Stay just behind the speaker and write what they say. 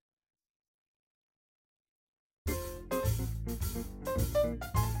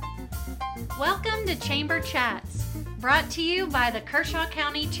Welcome to Chamber Chats, brought to you by the Kershaw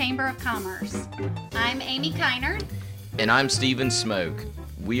County Chamber of Commerce. I'm Amy Keinert. And I'm Stephen Smoke.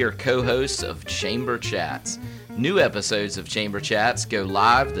 We are co-hosts of Chamber Chats. New episodes of Chamber Chats go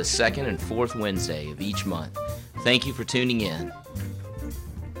live the second and fourth Wednesday of each month. Thank you for tuning in.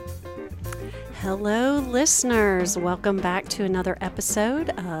 Hello, listeners. Welcome back to another episode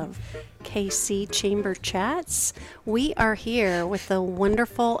of KC Chamber Chats. We are here with the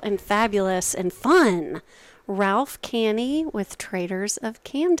wonderful and fabulous and fun Ralph Cantey with Traders of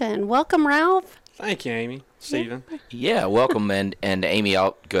Camden. Welcome, Ralph. Thank you, Amy. Stephen. Yeah, welcome. And Amy,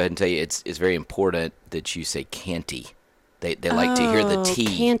 I'll go ahead and tell you, it's very important that you say Cantey. They like to hear the T.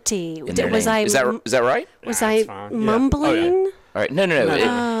 Cantey. In their name. Is that right? Was I mumbling? Oh, yeah. All right. No.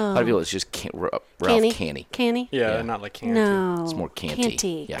 A lot of people, it's just Ralph Cantey. Cantey? Yeah, not like Cantey. No. It's more Cantey.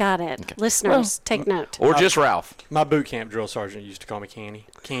 Cantey. Yeah. Got it. Okay. Listeners, take note. Or just Ralph. My boot camp drill sergeant used to call me Cantey.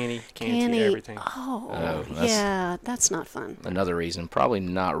 Cantey, everything. Oh, that's not fun. Another reason, probably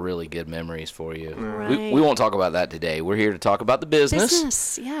not really good memories for you. Right. We won't talk about that today. We're here to talk about the business.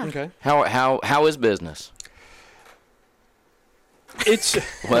 Business, yeah. Okay. How is business? It's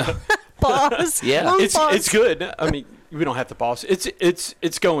Well, Pause. Yeah. Long pause. it's good. I mean, we don't have to pause.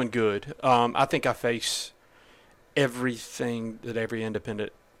 It's going good. I think I face everything that every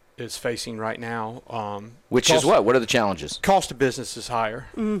independent is facing right now. which is what? What are the challenges? Cost of business is higher.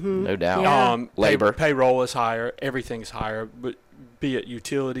 Mm-hmm. No doubt. Yeah. Labor. Payroll is higher. Everything's higher. But be it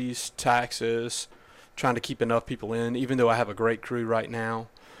utilities, taxes, trying to keep enough people in, even though I have a great crew right now.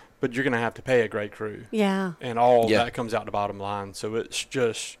 But you're going to have to pay a great crew. Yeah. And all that comes out the bottom line. So it's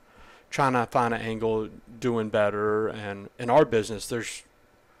just trying to find an angle, doing better. And in our business, there's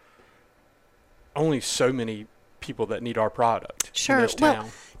only so many people that need our product Sure. in this town.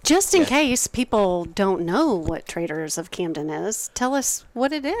 Well, just in case people don't know what Traders of Camden is, tell us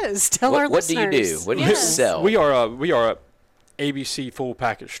what it is. Tell our What do listeners. you do? What do you sell? We are a ABC full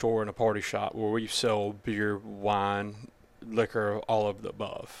package store and a party shop where we sell beer, wine, liquor, all of the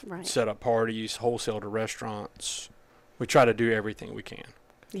above. Right. Set up parties, wholesale to restaurants. We try to do everything we can.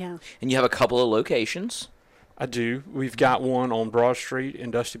 Yeah. And you have a couple of locations. I do. We've got one on Broad Street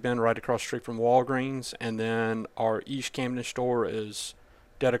in Dusty Bend, right across the street from Walgreens, and then our East Camden store is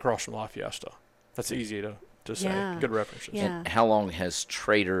dead across from La Fiesta. That's easy to say. Yeah. Good references. Yeah. And how long has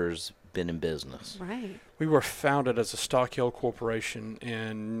Traders been in business? Right. We were founded as a Stock Hill Corporation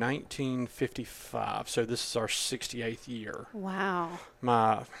in 1955, so this is our 68th year. Wow.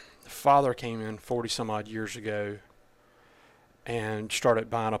 My father came in 40-some-odd years ago and started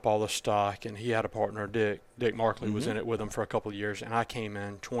buying up all the stock, and he had a partner, Dick. Dick Markley was in it with him for a couple of years, and I came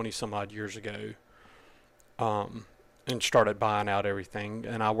in 20-some-odd years ago and started buying out everything.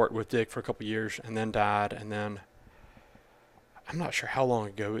 And I worked with Dick for a couple of years and then died, and then I'm not sure how long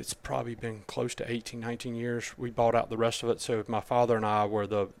ago. It's probably been close to 18, 19 years. We bought out the rest of it. So my father and I were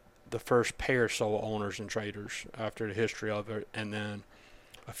the first pair sole owners and traders after the history of it. And then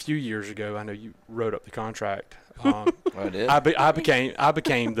a few years ago, I know you wrote up the contract. I did. I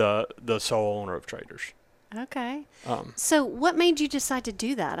became the sole owner of Traders. Okay. So what made you decide to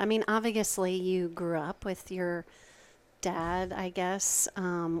do that? I mean, obviously you grew up with your dad, I guess,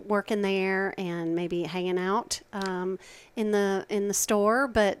 working there and maybe hanging out in the store.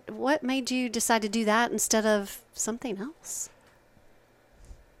 But what made you decide to do that instead of something else?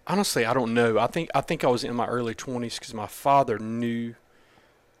 Honestly, I don't know. I think I was in my early 20s because my father knew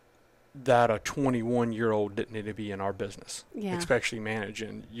that a 21-year-old didn't need to be in our business, especially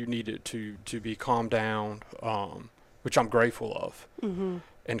managing. You needed to be calmed down, which I'm grateful of. Mm-hmm.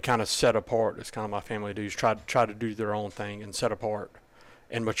 And kind of set apart. It's kind of my family dues. Try to do their own thing and set apart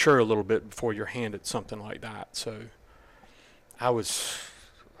and mature a little bit before you're handed something like that. So I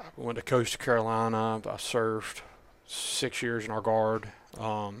went to Coastal Carolina. I served 6 years in our guard, in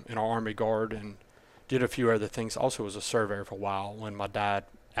our Army Guard, and did a few other things. Also was a surveyor for a while when my dad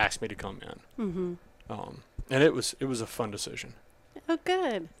asked me to come in. Mm-hmm. And it was a fun decision. Oh,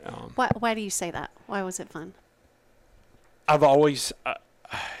 good. Why do you say that? Why was it fun? I've always...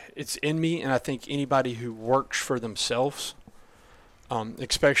 it's in me, and I think anybody who works for themselves,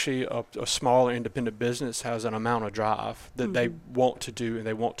 especially a small or independent business, has an amount of drive that they want to do, and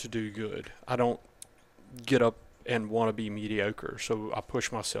they want to do good. I don't get up and want to be mediocre, so I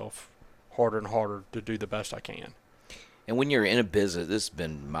push myself harder and harder to do the best I can. And when you're in a business, this has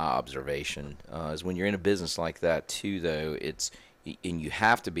been my observation, is when you're in a business like that too, though, and you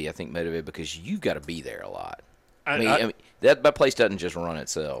have to be, I think, motivated because you've got to be there a lot. I mean, that place doesn't just run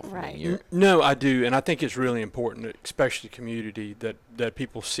itself. Right. I mean, no, I do, and I think it's really important, especially the community, that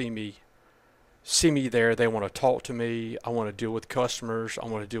people see me see me there. They want to talk to me. I want to deal with customers. I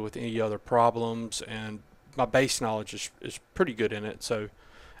want to deal with any other problems, and my base knowledge is pretty good in it. So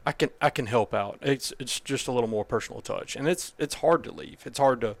I can help out. It's just a little more personal touch, and it's hard to leave. It's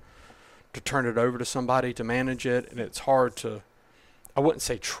hard to turn it over to somebody to manage it, and it's hard to, I wouldn't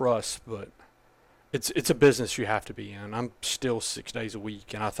say trust, but it's a business you have to be in. I'm still 6 days a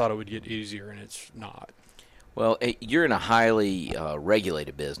week, and I thought it would get easier, and it's not. Well, you're in a highly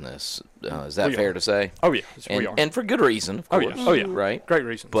regulated business. Is that fair to say? Oh yeah, we are, and for good reason, of course. Oh yeah, right, great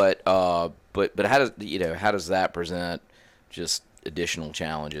reason. But how does that present just additional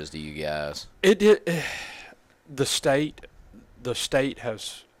challenges to you guys? The state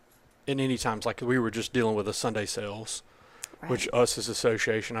has, in any times, like we were just dealing with the Sunday sales, which us as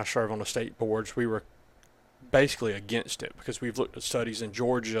association, I serve on the state boards, we were basically against it because we've looked at studies in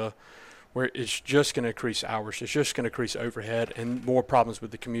Georgia where it's just going to increase hours, it's just going to increase overhead and more problems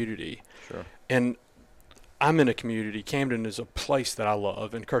with the community. Sure. And I'm in a community. Camden is a place that I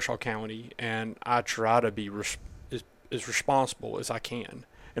love in Kershaw County, and I try to be as responsible as I can.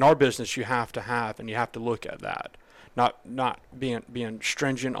 In our business, you have to have, and you have to look at that. Not being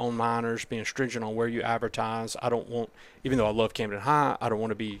stringent on minors, being stringent on where you advertise. I don't want, even though I love Camden High, I don't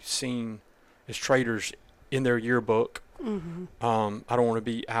want to be seen as traders in their yearbook. Mm-hmm. I don't want to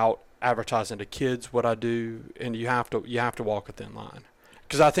be out advertising to kids what I do, and you have to walk a thin line,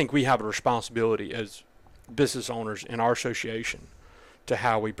 because I think we have a responsibility as business owners in our association to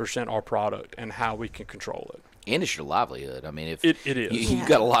how we present our product and how we can control it. And it's your livelihood. I mean, if it is, you've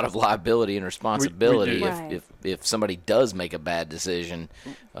got a lot of liability and responsibility. We do. If somebody does make a bad decision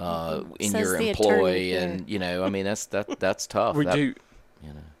in your employ, and I mean that's tough. We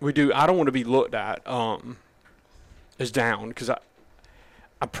do. I don't want to be looked at as down, because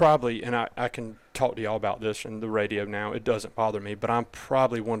I probably, and I can talk to y'all about this in the radio now, it doesn't bother me, but I'm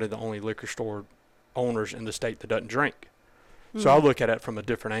probably one of the only liquor store owners in the state that doesn't drink. So I look at it from a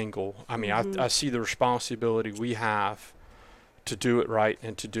different angle. I mean, I see the responsibility we have to do it right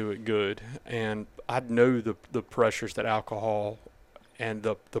and to do it good. And I know the pressures that alcohol and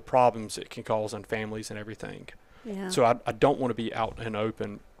the problems it can cause on families and everything. Yeah. So I don't want to be out and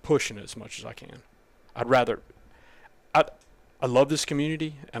open pushing it as much as I can. I'd rather, I love this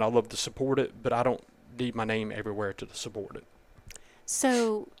community and I love to support it, but I don't need my name everywhere to support it.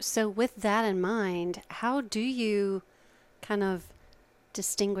 So with that in mind, how do you kind of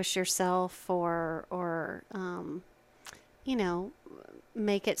distinguish yourself or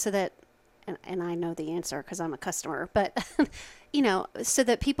make it so that, and I know the answer because I'm a customer, but so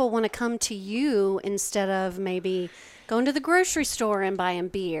that people want to come to you instead of maybe going to the grocery store and buying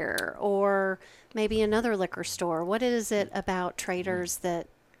beer, or maybe another liquor store? What is it about Traders that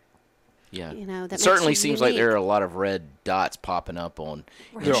that it certainly makes you seems unique? like there are a lot of red dots popping up on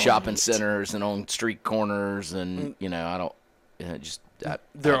in shopping centers and on street corners, and I don't I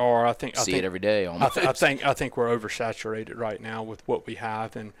see it every day almost. I think we're oversaturated right now with what we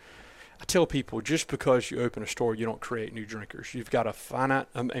have, and I tell people, just because you open a store, you don't create new drinkers. You've got a finite.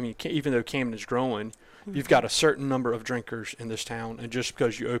 I mean, even though Camden is growing, you've got a certain number of drinkers in this town, and just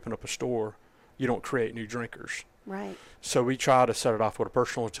because you open up a store, you don't create new drinkers. Right. So we try to set it off with a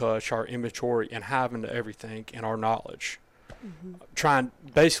personal touch, our inventory, and having everything, and our knowledge.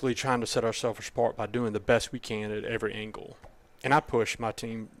 Basically trying to set ourselves apart by doing the best we can at every angle. And I push my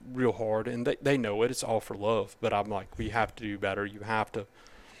team real hard, and they know it. It's all for love. But I'm like, we have to do better. You have to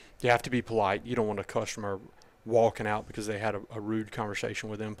be polite. You don't want a customer walking out because they had a rude conversation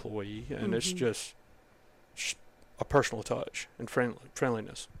with an employee, and it's just a personal touch and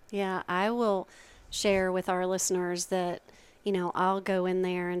friendliness. Yeah, I will share with our listeners that, I'll go in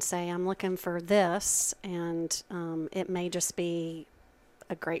there and say, I'm looking for this, and it may just be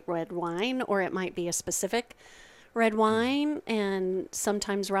a great red wine, or it might be a specific red wine, and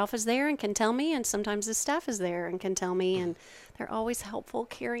sometimes Ralph is there and can tell me, and sometimes the staff is there and can tell me, and they're always helpful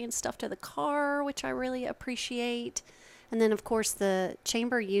carrying stuff to the car, which I really appreciate. And then, of course, the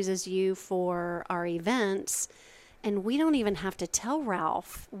chamber uses you for our events, and we don't even have to tell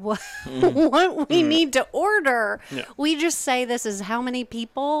Ralph what we need to order. Yeah. We just say, this is how many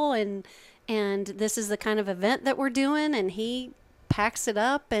people, and this is the kind of event that we're doing, and he packs it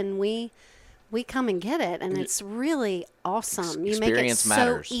up, and we come and get it, and it's really awesome. You make it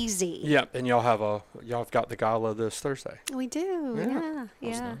matters. So easy. Yeah, and y'all have got the gala this Thursday. We do.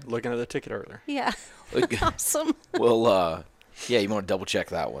 Yeah. Looking at the ticket earlier. Yeah. Awesome. Well, you want to double check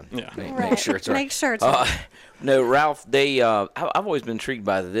that one. Yeah. Make sure it's right. Make sure it's right. No, Ralph, I've always been intrigued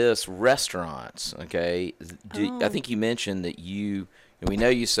by this. Restaurants, okay? I think you mentioned that we know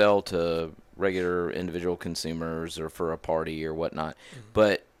you sell to regular individual consumers or for a party or whatnot,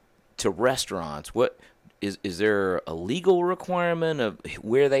 but to restaurants, what is there a legal requirement of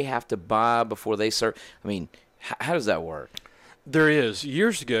where they have to buy before they serve? I mean, how does that work? There is.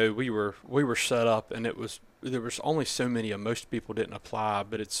 Years ago, we were set up, and there was only so many, and most people didn't apply.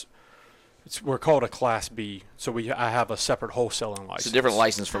 But we're called a Class B, so I have a separate wholesaling license. It's a different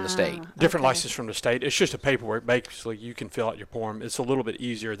license from the state. Different license from the state. It's just a paperwork. Basically, you can fill out your form. It's a little bit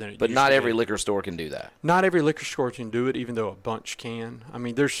easier than it. But not every liquor store can do that. Not every liquor store can do it, even though a bunch can. I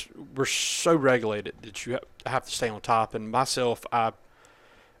mean, we're so regulated that you have to stay on top. And myself, I'm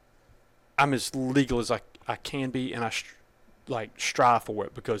as legal as I can be, and I strive for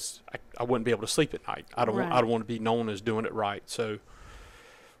it because I wouldn't be able to sleep at night. I don't want to be known as doing it right. So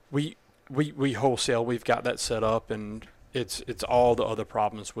we wholesale. We've got that set up, and it's all the other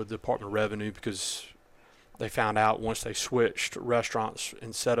problems with the Department of Revenue, because they found out once they switched restaurants,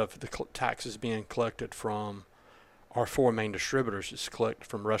 instead of the taxes being collected from our 4 main distributors, it's collected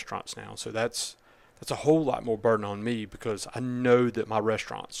from restaurants now. So that's a whole lot more burden on me, because I know that my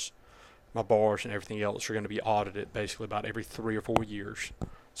restaurants, my bars and everything else are going to be audited basically about every 3 or 4 years.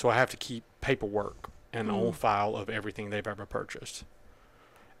 So I have to keep paperwork and on file of everything they've ever purchased.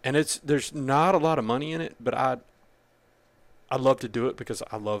 And there's not a lot of money in it, but I love to do it because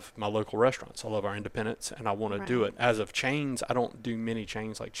I love my local restaurants. I love our independents, and I want to do it. As of chains, I don't do many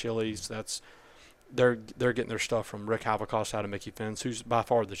chains like Chili's. They're getting their stuff from Rick Havacost out of Mickey Fence, who's by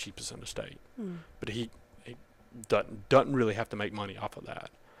far the cheapest in the state. But he doesn't really have to make money off of that.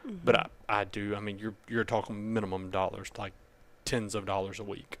 But I do. I mean, you're talking minimum dollars, like tens of dollars a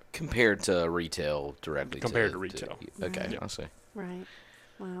week compared to retail directly. Compared to retail. Okay, yeah. I see. Right.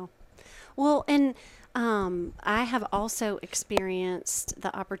 Wow. Well, and I have also experienced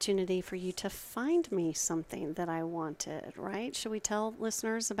the opportunity for you to find me something that I wanted, right? Should we tell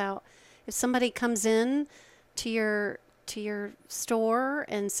listeners about if somebody comes in to your store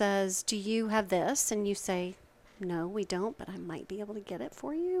and says, "Do you have this?" and you say, "No, we don't, but I might be able to get it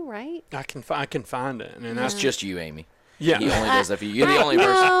for you," right? I can find it, and that's just you, Amy. Yeah, he only does that for you. You're the only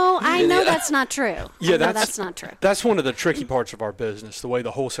person. No, I know that's not true. Yeah, that's not true. That's one of the tricky parts of our business, the way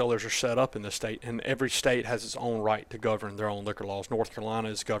the wholesalers are set up in the state, and every state has its own right to govern their own liquor laws. North Carolina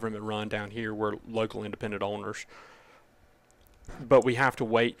is government run. Down here, we're local independent owners. But we have to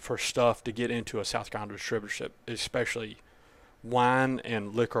wait for stuff to get into a South Carolina distributorship, especially wine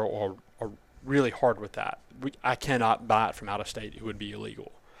and liquor are really hard with that. I cannot buy it from out of state. It would be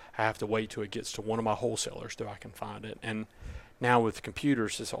illegal. I have to wait till it gets to one of my wholesalers till I can find it. And now with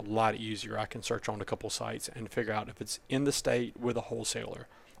computers, it's a lot easier. I can search on a couple sites and figure out if it's in the state with a wholesaler.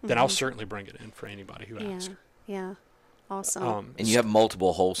 Then I'll certainly bring it in for anybody who asks. Yeah. Awesome. And you have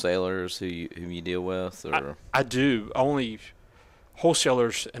multiple wholesalers who you deal with? Or? I do. Only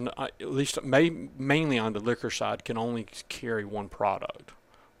wholesalers, and at least mainly on the liquor side, can only carry one product.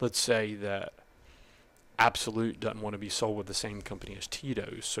 Let's say that Absolute doesn't want to be sold with the same company as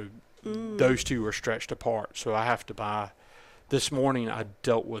Tito's, so those two are stretched apart. So I have to buy. This morning I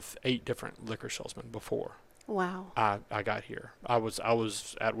dealt with 8 different liquor salesmen before. Wow. I got here. I was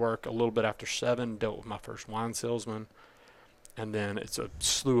at work a little bit after 7. Dealt with my first wine salesman. And then it's a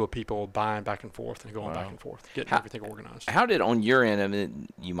slew of people buying back and forth and going back and forth, getting everything organized. How did, on your end, I mean,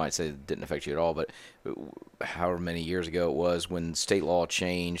 you might say it didn't affect you at all, but however many years ago it was when state law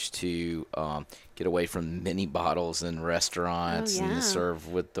changed to get away from mini bottles in restaurants and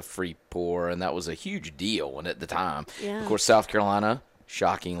serve with the free pour, and that was a huge deal at the time. Yeah. Of course, South Carolina,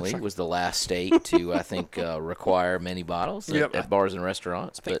 shockingly, was the last state to, I think, require mini bottles at bars and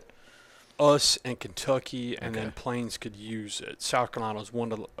restaurants. But us and Kentucky and then Plains could use it. South Carolina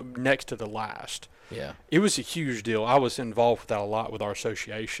was next to the last. Yeah, it was a huge deal. I was involved with that a lot with our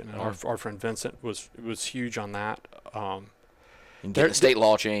association, and our friend Vincent was huge on that. And getting the state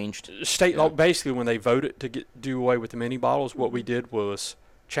law changed. State law, basically, when they voted to do away with the mini bottles, what we did was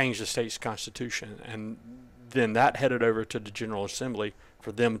change the state's constitution, and then that headed over to the General Assembly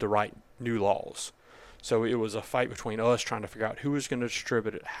for them to write new laws. So it was a fight between us trying to figure out who was going to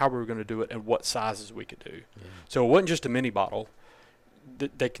distribute it, how we were going to do it, and what sizes we could do. Yeah. So it wasn't just a mini bottle.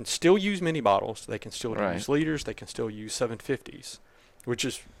 They can still use mini bottles. They can still use liters. They can still use 750s, which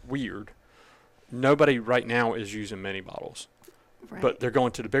is weird. Nobody right now is using mini bottles. Right. But they're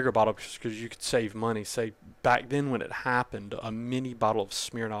going to the bigger bottle because you could save money. Say back then when it happened, a mini bottle of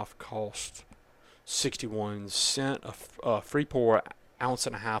Smirnoff cost 61 cents. A free pour ounce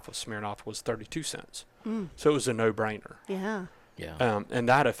and a half of Smirnoff was 32 cents. So it was a no-brainer. Yeah. Yeah. And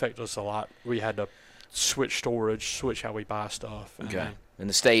that affected us a lot. We had to switch storage, switch how we buy stuff. And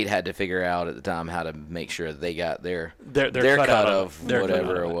the state had to figure out at the time how to make sure that they got their cut of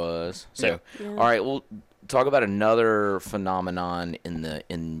whatever it was. So, all right, well, talk about another phenomenon in the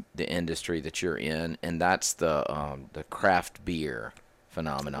industry that you're in, and that's the craft beer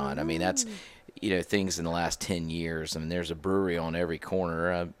phenomenon. I mean, that's things in the last 10 years. I mean, there's a brewery on every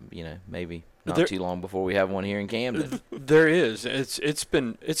corner. Maybe not too long before we have one here in Camden. There is. It's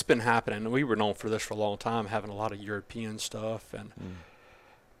been happening. We were known for this for a long time, having a lot of European stuff and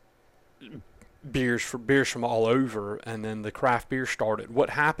beers from all over. And then the craft beer started.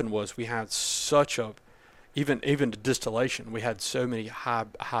 What happened was we had such a even the distillation. We had so many high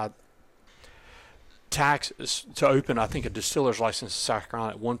taxes to open. I think a distiller's license in South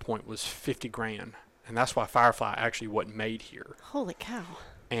Carolina at one point was $50,000, and that's why Firefly actually wasn't made here. Holy cow!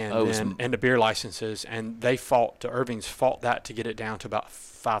 And and the beer licenses, and Irving's fought that to get it down to about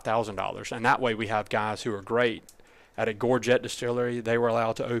 $5,000, and that way we have guys who are great at a Gorget distillery. They were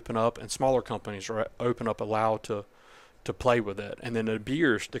allowed to open up, and smaller companies are allowed to play with it. And then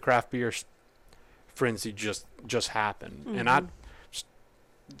the craft beers frenzy just happened, and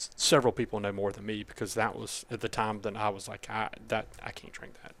several people know more than me because that was at the time that I was like, I can't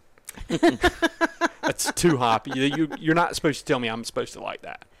drink that. That's too hoppy. You're not supposed to tell me I'm supposed to like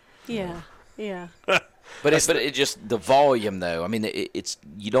that. Yeah. But it just the volume though. I mean, it's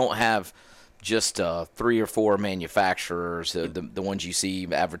you don't have just 3 or 4 manufacturers, the ones you see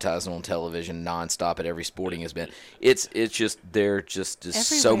advertising on television nonstop at every sporting event. It's just there just is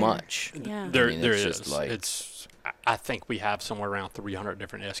so much. Yeah. There is. I think we have somewhere around 300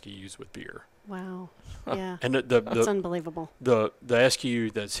 different SKUs with beer. Wow. Yeah. And that's unbelievable. The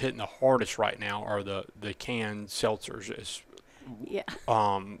SKU that's hitting the hardest right now are the canned seltzers.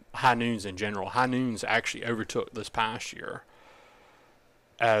 High Noons in general. High Noons actually overtook this past year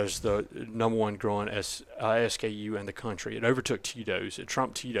as the number one growing SKU in the country. It overtook Tito's. It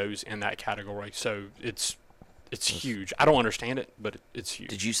trumped Tito's in that category. So it's huge. I don't understand it, but it's huge.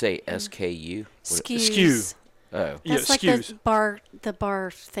 Did you say SKU? SKU. Oh. That's like the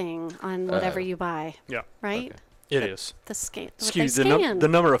bar thing on whatever you buy. Yeah. Right? Okay. It is. The scan. The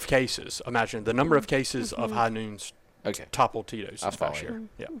number of cases. Imagine the number of cases of High Noons toppled Tito's this past year.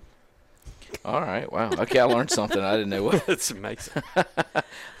 Yeah. All right. Wow. Okay, I learned something I didn't know. It's amazing. Thought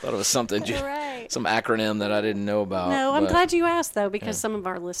it was something, some acronym that I didn't know about. No, I'm glad you asked though, because some of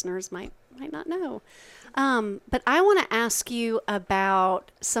our listeners might not know. But I want to ask you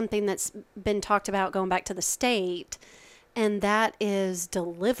about something that's been talked about going back to the state, and that is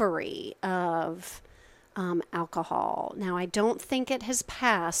delivery of alcohol. Now, I don't think it has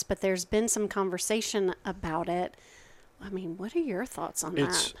passed, but there's been some conversation about it. I mean, what are your thoughts on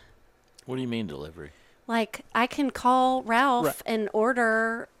that? What do you mean delivery? Like, I can call Ralph and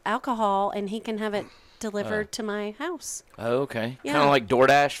order alcohol, and he can have it delivered to my house. Oh, okay. Yeah. Kind of like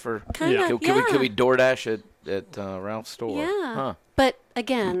DoorDash for. Kinda, Could we DoorDash at Ralph's store? Yeah. Huh. But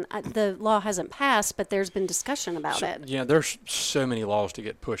again, the law hasn't passed, but there's been discussion about it. Yeah, there's so many laws to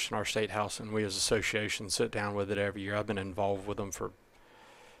get pushed in our state house, and we as associations sit down with it every year. I've been involved with them for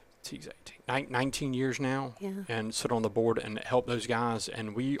 19 years now, and sit on the board and help those guys,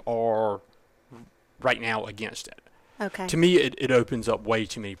 and we are right now against it. Okay. To me, it opens up way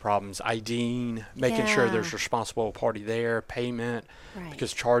too many problems. IDing, making sure there's a responsible party there, payment,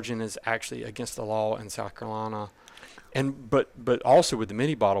 because charging is actually against the law in South Carolina. And but also with the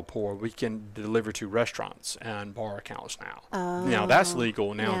mini bottle pour, we can deliver to restaurants and bar accounts now. Now that's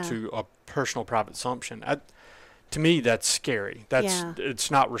legal now to a personal private consumption. To me, that's scary.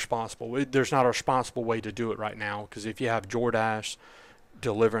 It's not responsible. There's not a responsible way to do it right now, because if you have DoorDash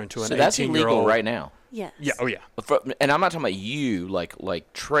delivering to an 18-year-old, that's illegal right now. Yes. Yeah. Oh, yeah. And I'm not talking about you,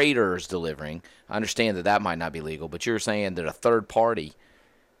 like traders delivering. I understand that might not be legal, but you're saying that a third party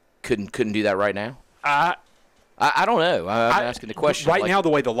couldn't do that right now. I don't know. I'm asking the question. Right now, the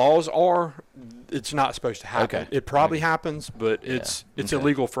way the laws are, it's not supposed to happen. Okay. It probably happens, but it's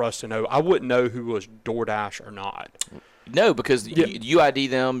illegal for us to know. I wouldn't know who was DoorDash or not. No, because you ID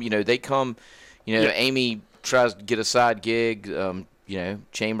them. They come. Amy tries to get a side gig.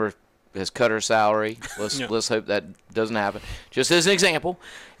 Chamber has cut her salary. Let's hope that doesn't happen. Just as an example.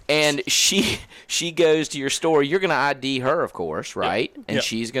 And she goes to your store. You're going to ID her, of course, right? Yep. And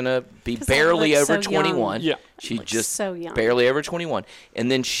she's going to be barely over 21. Yeah. She's just so young. Barely over 21.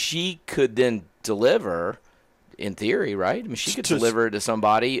 And then she could then deliver, in theory, right? I mean, she could deliver it to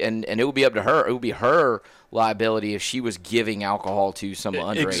somebody, and it would be up to her. It would be her liability if she was giving alcohol to some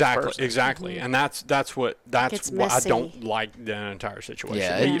underage person. Exactly. And that's what I don't like the entire situation.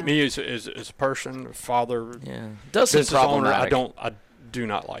 Yeah. Me as a person, father, does seem problematic. I do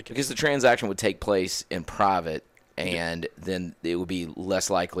not like it. Because the transaction would take place in private, and then it would be less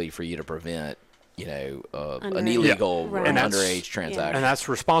likely for you to prevent, an illegal or an underage transaction. And that's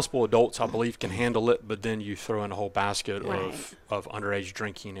responsible adults, I believe, can handle it, but then you throw in a whole basket of underage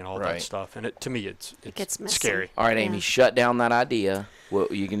drinking and all that stuff. And to me, it gets scary. All right, Amy, shut down that idea. Well,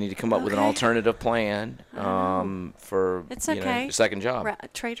 you need to come up with an alternative plan for a second job.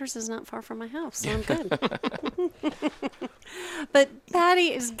 Traders is not far from my house, so I'm good. But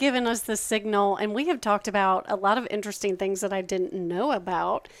Patty has given us the signal, and we have talked about a lot of interesting things that I didn't know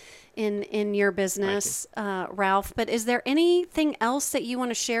about in your business, Ralph. But is there anything else that you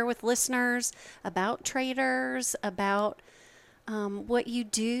want to share with listeners about Traders, about what you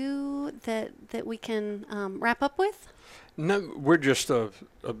do that we can wrap up with? No, we're just a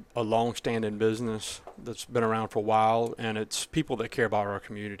long-standing business that's been around for a while, and it's people that care about our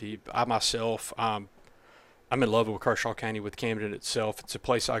community. I myself, I'm in love with Kershaw County, with Camden itself. It's a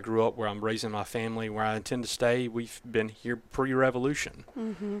place I grew up, where I'm raising my family, where I intend to stay. We've been here pre-revolution.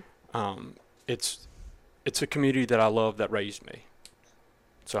 Mm-hmm. It's a community that I love, that raised me.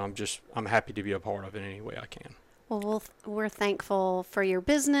 So I'm happy to be a part of it any way I can. Well, we're thankful for your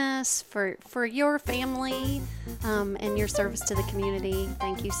business, for your family, and your service to the community.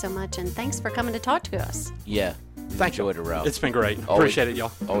 Thank you so much, and thanks for coming to talk to us. Yeah. Thank you. Enjoyed it, Ralph. It's been great. Appreciate it,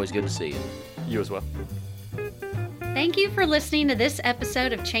 y'all. Always good to see you. You as well. Thank you for listening to this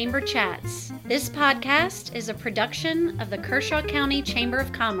episode of Chamber Chats. This podcast is a production of the Kershaw County Chamber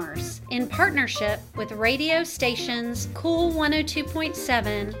of Commerce in partnership with radio stations Cool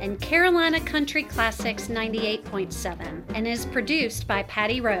 102.7 and Carolina Country Classics 98.7 and is produced by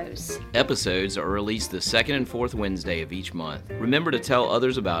Patty Rose. Episodes are released the second and fourth Wednesday of each month. Remember to tell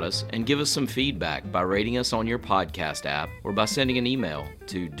others about us and give us some feedback by rating us on your podcast app or by sending an email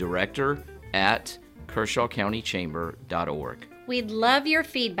to director@KershawCountyChamber.org. We'd love your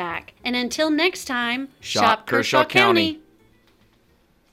feedback. And until next time, Shop Kershaw County.